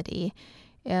brutality,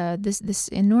 this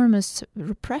enormous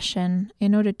repression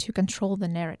in order to control the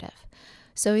narrative.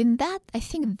 So in that, I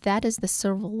think that is the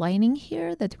silver lining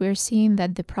here, that we're seeing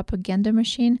that the propaganda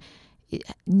machine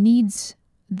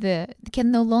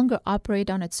can no longer operate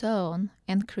on its own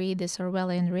and create this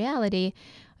Orwellian reality.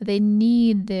 They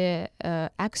need the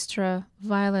extra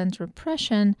violent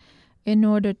repression in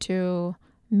order to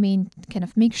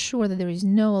make sure that there is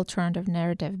no alternative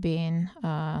narrative being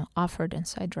offered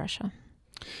inside Russia.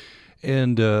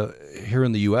 And here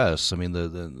in the U.S., I mean,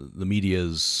 the media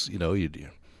is, you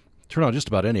turn on just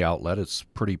about any outlet, it's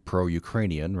pretty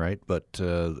pro-Ukrainian, right? But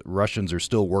Russians are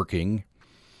still working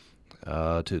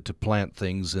to plant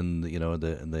things in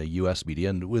the U.S. media,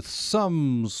 and with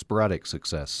some sporadic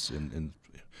success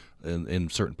in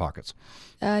certain pockets.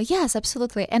 Yes,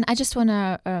 absolutely. And I just want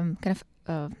to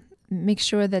make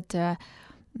sure that.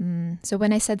 So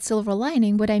when I said silver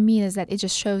lining, what I mean is that it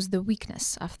just shows the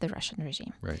weakness of the Russian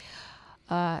regime. Right.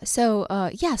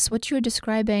 Yes, what you're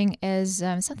describing is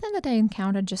something that I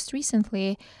encountered just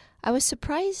recently. I was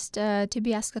surprised to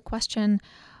be asked a question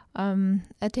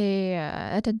at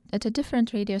a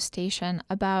different radio station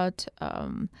about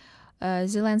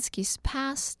Zelensky's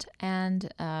past, and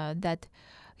that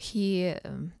the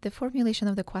formulation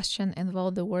of the question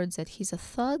involved the words that he's a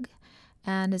thug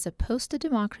and is opposed to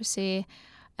democracy.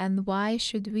 And why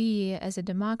should we, as a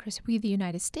democracy, we the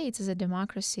United States as a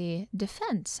democracy,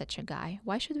 defend such a guy?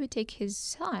 Why should we take his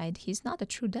side? He's not a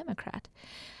true Democrat.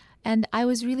 And I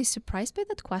was really surprised by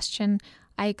that question.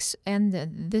 I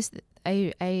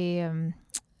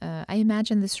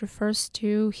imagine this refers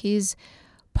to his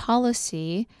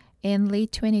policy in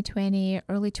late 2020,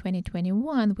 early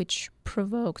 2021, which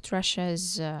provoked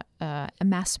Russia's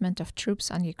amassment of troops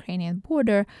on the Ukrainian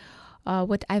border.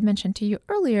 What I mentioned to you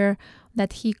earlier,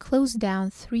 that he closed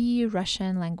down 3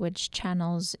 Russian language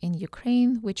channels in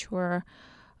Ukraine, which were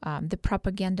the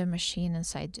propaganda machine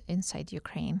inside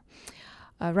Ukraine,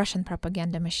 Russian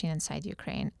propaganda machine inside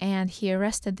Ukraine. And he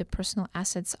arrested the personal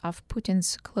assets of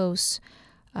Putin's close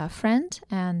friend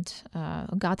and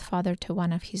godfather to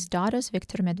one of his daughters,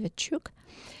 Viktor Medvedchuk.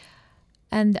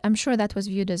 And I'm sure that was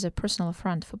viewed as a personal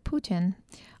affront for Putin,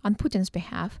 on Putin's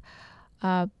behalf.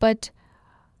 But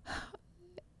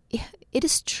it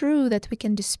is true that we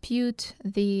can dispute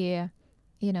the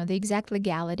exact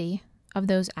legality of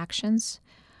those actions.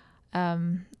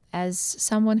 As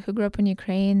someone who grew up in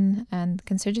Ukraine and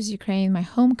considers Ukraine my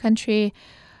home country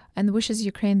and wishes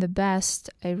Ukraine the best,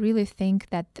 I really think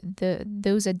that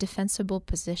those are defensible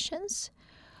positions,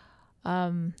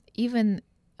 even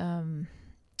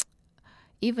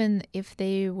if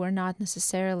they were not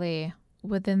necessarily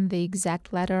within the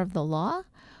exact letter of the law.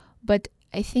 But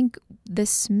I think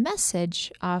this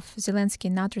message of Zelensky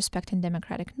not respecting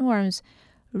democratic norms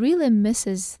really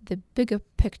misses the bigger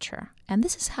picture. And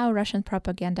this is how Russian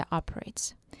propaganda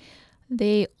operates.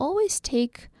 They always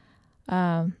take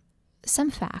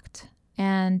some fact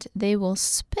and they will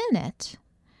spin it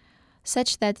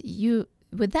such that you,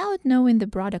 without knowing the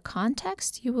broader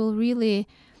context, you will really,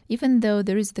 even though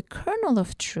there is the kernel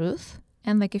of truth,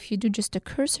 and like if you do just a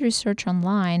cursory search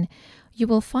online, you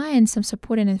will find some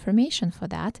supporting information for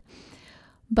that.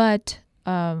 But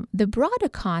the broader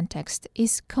context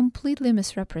is completely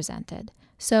misrepresented.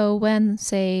 So when,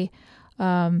 say,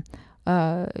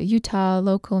 Utah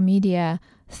local media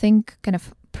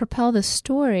propel the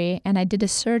story, and I did a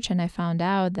search and I found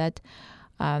out that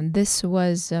this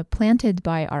was planted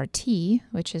by RT,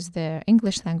 which is the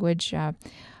English language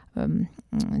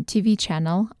TV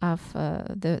channel of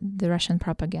the Russian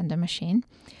propaganda machine.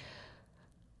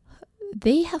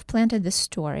 They have planted this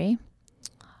story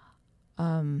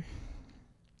And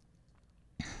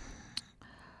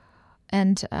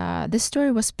this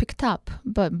story was picked up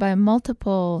by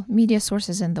multiple media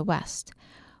sources in the West.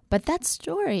 But that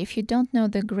story, if you don't know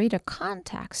the greater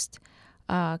context,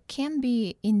 can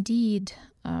be indeed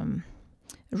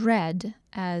read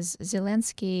as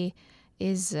Zelensky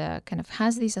is kind of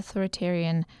has these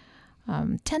authoritarian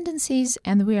tendencies,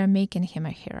 and we are making him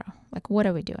a hero. Like, what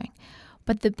are we doing?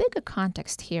 But the bigger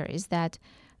context here is that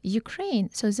Ukraine,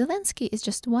 so Zelensky is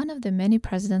just one of the many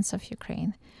presidents of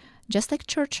Ukraine. Just like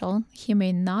Churchill, he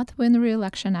may not win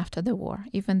re-election after the war,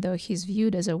 even though he's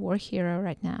viewed as a war hero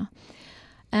right now.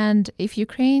 And if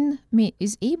Ukraine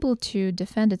is able to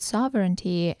defend its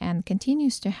sovereignty and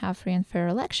continues to have free and fair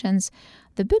elections,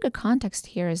 the bigger context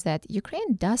here is that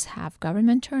Ukraine does have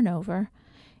government turnover.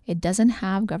 It doesn't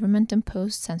have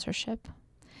government-imposed censorship.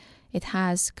 It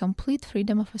has complete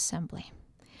freedom of assembly.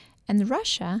 And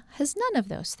Russia has none of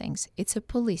those things. It's a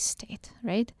police state,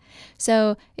 right?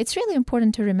 So it's really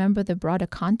important to remember the broader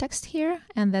context here,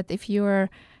 and that if you're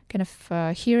kind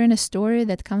of hearing a story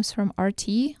that comes from RT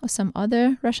or some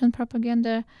other Russian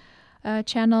propaganda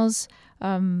channels,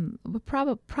 probably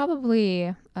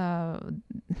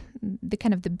the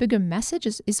kind of the bigger message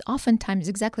is oftentimes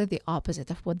exactly the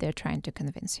opposite of what they're trying to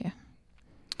convince you.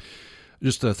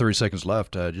 Just 30 seconds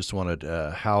left. I just wanted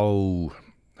how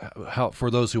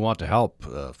for those who want to help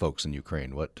folks in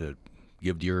Ukraine, what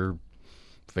give your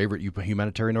favorite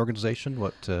humanitarian organization?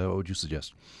 What would you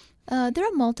suggest? There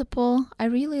are multiple. I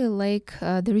really like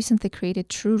the recently created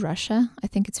True Russia. I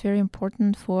think it's very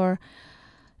important for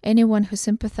anyone who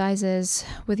sympathizes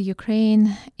with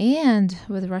Ukraine and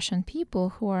with Russian people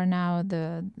who are now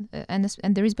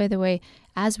and there is, by the way,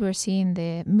 as we're seeing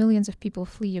the millions of people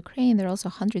flee Ukraine, there are also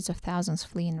hundreds of thousands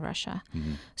fleeing Russia.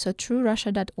 Mm-hmm. So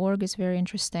truerussia.org is very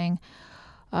interesting.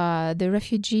 The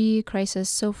refugee crisis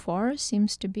so far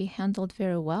seems to be handled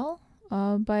very well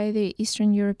by the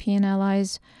Eastern European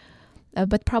allies.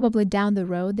 But probably down the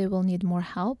road, they will need more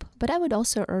help. But I would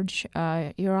also urge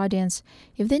your audience,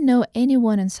 if they know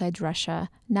anyone inside Russia,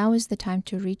 now is the time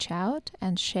to reach out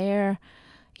and share,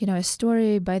 a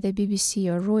story by the BBC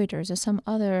or Reuters or some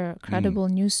other credible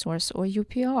news source or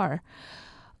UPR.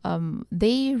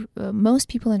 Most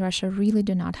people in Russia really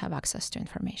do not have access to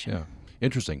information. Yeah.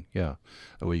 Interesting, yeah,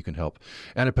 a way you can help.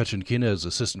 Anna Pechenkina is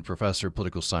assistant professor of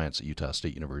political science at Utah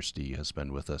State University, has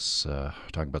been with us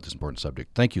talking about this important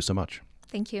subject. Thank you so much.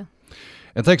 Thank you.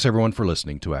 And thanks, everyone, for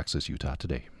listening to Access Utah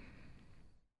Today.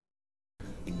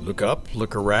 Look up,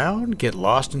 look around, get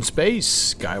lost in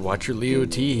space. Skywatcher Leo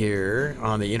T here.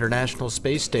 On the International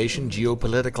Space Station,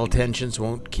 geopolitical tensions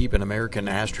won't keep an American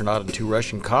astronaut and 2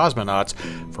 Russian cosmonauts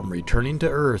from returning to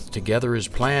Earth together as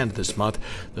planned this month.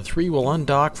 The 3 will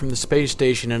undock from the space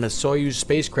station in a Soyuz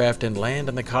spacecraft and land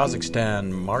in the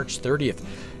Kazakhstan March 30th.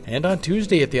 And on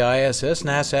Tuesday at the ISS,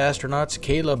 NASA astronauts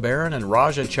Kayla Barron and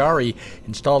Raja Chari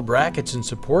installed brackets and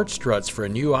support struts for a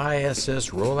new ISS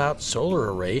rollout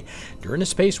solar array during a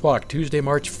spacewalk Tuesday,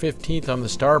 March 15th on the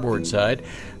starboard side.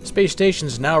 The space station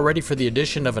is now ready for the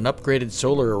addition of an upgraded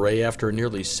solar array after a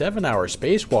nearly 7-hour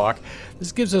spacewalk.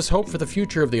 This gives us hope for the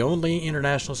future of the only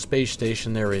international space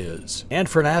station there is. And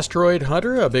for an asteroid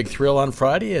hunter, a big thrill on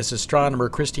Friday as astronomer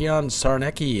Christian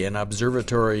Sarnecki, an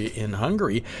observatory in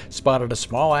Hungary, spotted a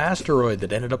small asteroid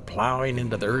that ended up plowing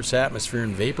into the Earth's atmosphere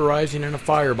and vaporizing in a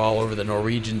fireball over the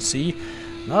Norwegian Sea.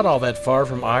 Not all that far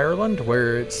from Ireland,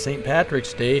 where it's St.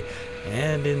 Patrick's Day,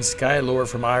 and in sky lore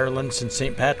from Ireland, since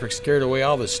St. Patrick scared away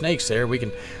all the snakes there, we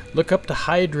can look up to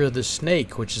Hydra the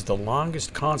snake, which is the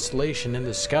longest constellation in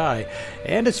the sky,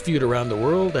 and it's viewed around the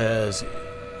world as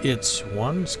it's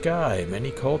one sky, many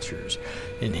cultures.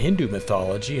 In Hindu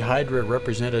mythology, Hydra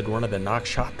represented one of the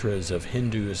nakshatras of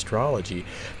Hindu astrology.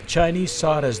 The Chinese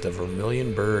saw it as the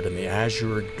vermilion bird and the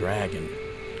azure dragon.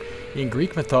 In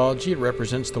Greek mythology, it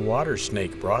represents the water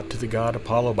snake brought to the god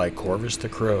Apollo by Corvus the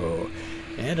crow.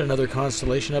 And another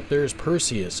constellation up there is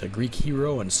Perseus, a Greek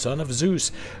hero and son of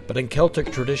Zeus, but in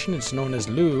Celtic tradition it's known as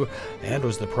Lu, and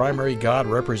was the primary god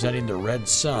representing the red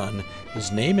sun.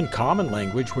 His name in common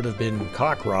language would have been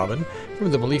Cock Robin,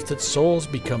 from the belief that souls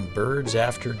become birds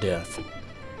after death.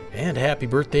 And happy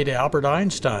birthday to Albert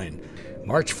Einstein.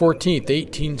 March 14th,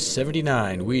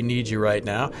 1879, we need you right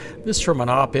now. This from an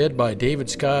op-ed by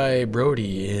David Sky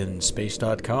Brody in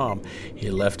Space.com. He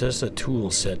left us a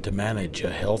tool set to manage a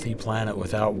healthy planet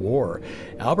without war.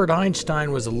 Albert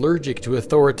Einstein was allergic to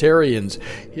authoritarians.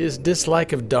 His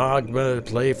dislike of dogma,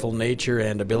 playful nature,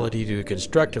 and ability to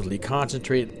constructively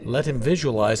concentrate let him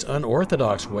visualize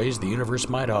unorthodox ways the universe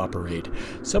might operate.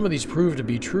 Some of these proved to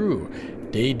be true.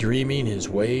 Daydreaming his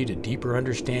way to deeper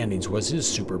understandings was his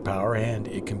superpower, and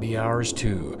it can be ours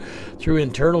too. Through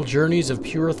internal journeys of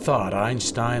pure thought,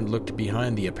 Einstein looked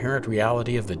behind the apparent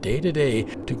reality of the day-to-day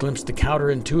to glimpse the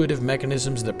counterintuitive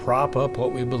mechanisms that prop up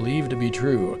what we believe to be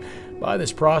true. By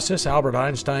this process, Albert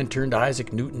Einstein turned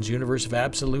Isaac Newton's universe of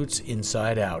absolutes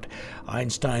inside out.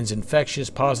 Einstein's infectious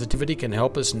positivity can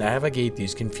help us navigate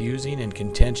these confusing and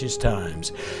contentious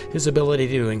times. His ability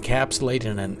to encapsulate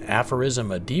in an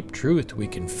aphorism a deep truth we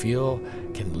can feel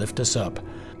can lift us up.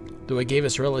 Though he gave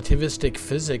us relativistic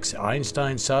physics,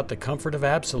 Einstein sought the comfort of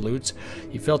absolutes.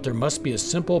 He felt there must be a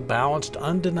simple, balanced,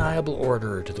 undeniable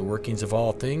order to the workings of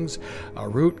all things, a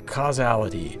root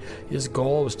causality. His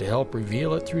goal was to help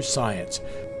reveal it through science,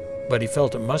 but he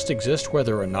felt it must exist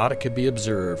whether or not it could be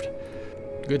observed.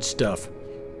 Good stuff.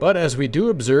 But as we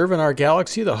do observe in our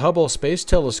galaxy, the Hubble Space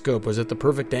Telescope was at the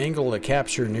perfect angle to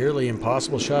capture a nearly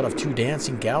impossible shot of two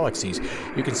dancing galaxies.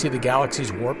 You can see the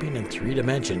galaxies warping in 3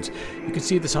 dimensions. You can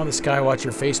see this on the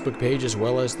Skywatcher Facebook page as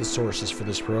well as the sources for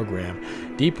this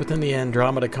program. Deep within the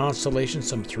Andromeda constellation,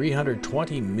 some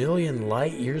 320 million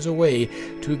light years away,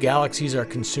 2 galaxies are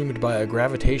consumed by a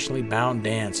gravitationally bound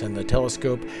dance, and the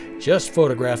telescope just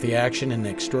photographed the action in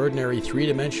extraordinary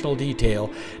 3-dimensional detail.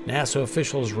 NASA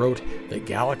officials wrote that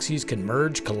galaxies can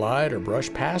merge, collide, or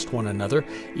brush past one another,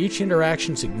 each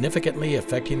interaction significantly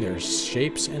affecting their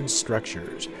shapes and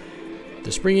structures.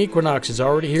 The spring equinox is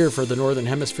already here for the Northern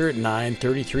Hemisphere at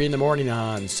 9:33 in the morning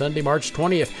on Sunday, March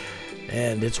 20th,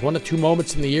 and it's one of 2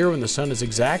 moments in the year when the sun is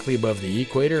exactly above the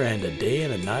equator and a day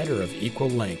and a night are of equal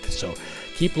length. So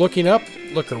keep looking up,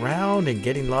 look around, and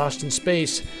getting lost in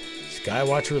space.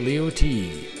 Skywatcher Leo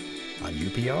T. on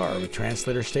UPR with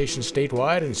translator stations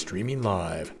statewide and streaming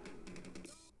live.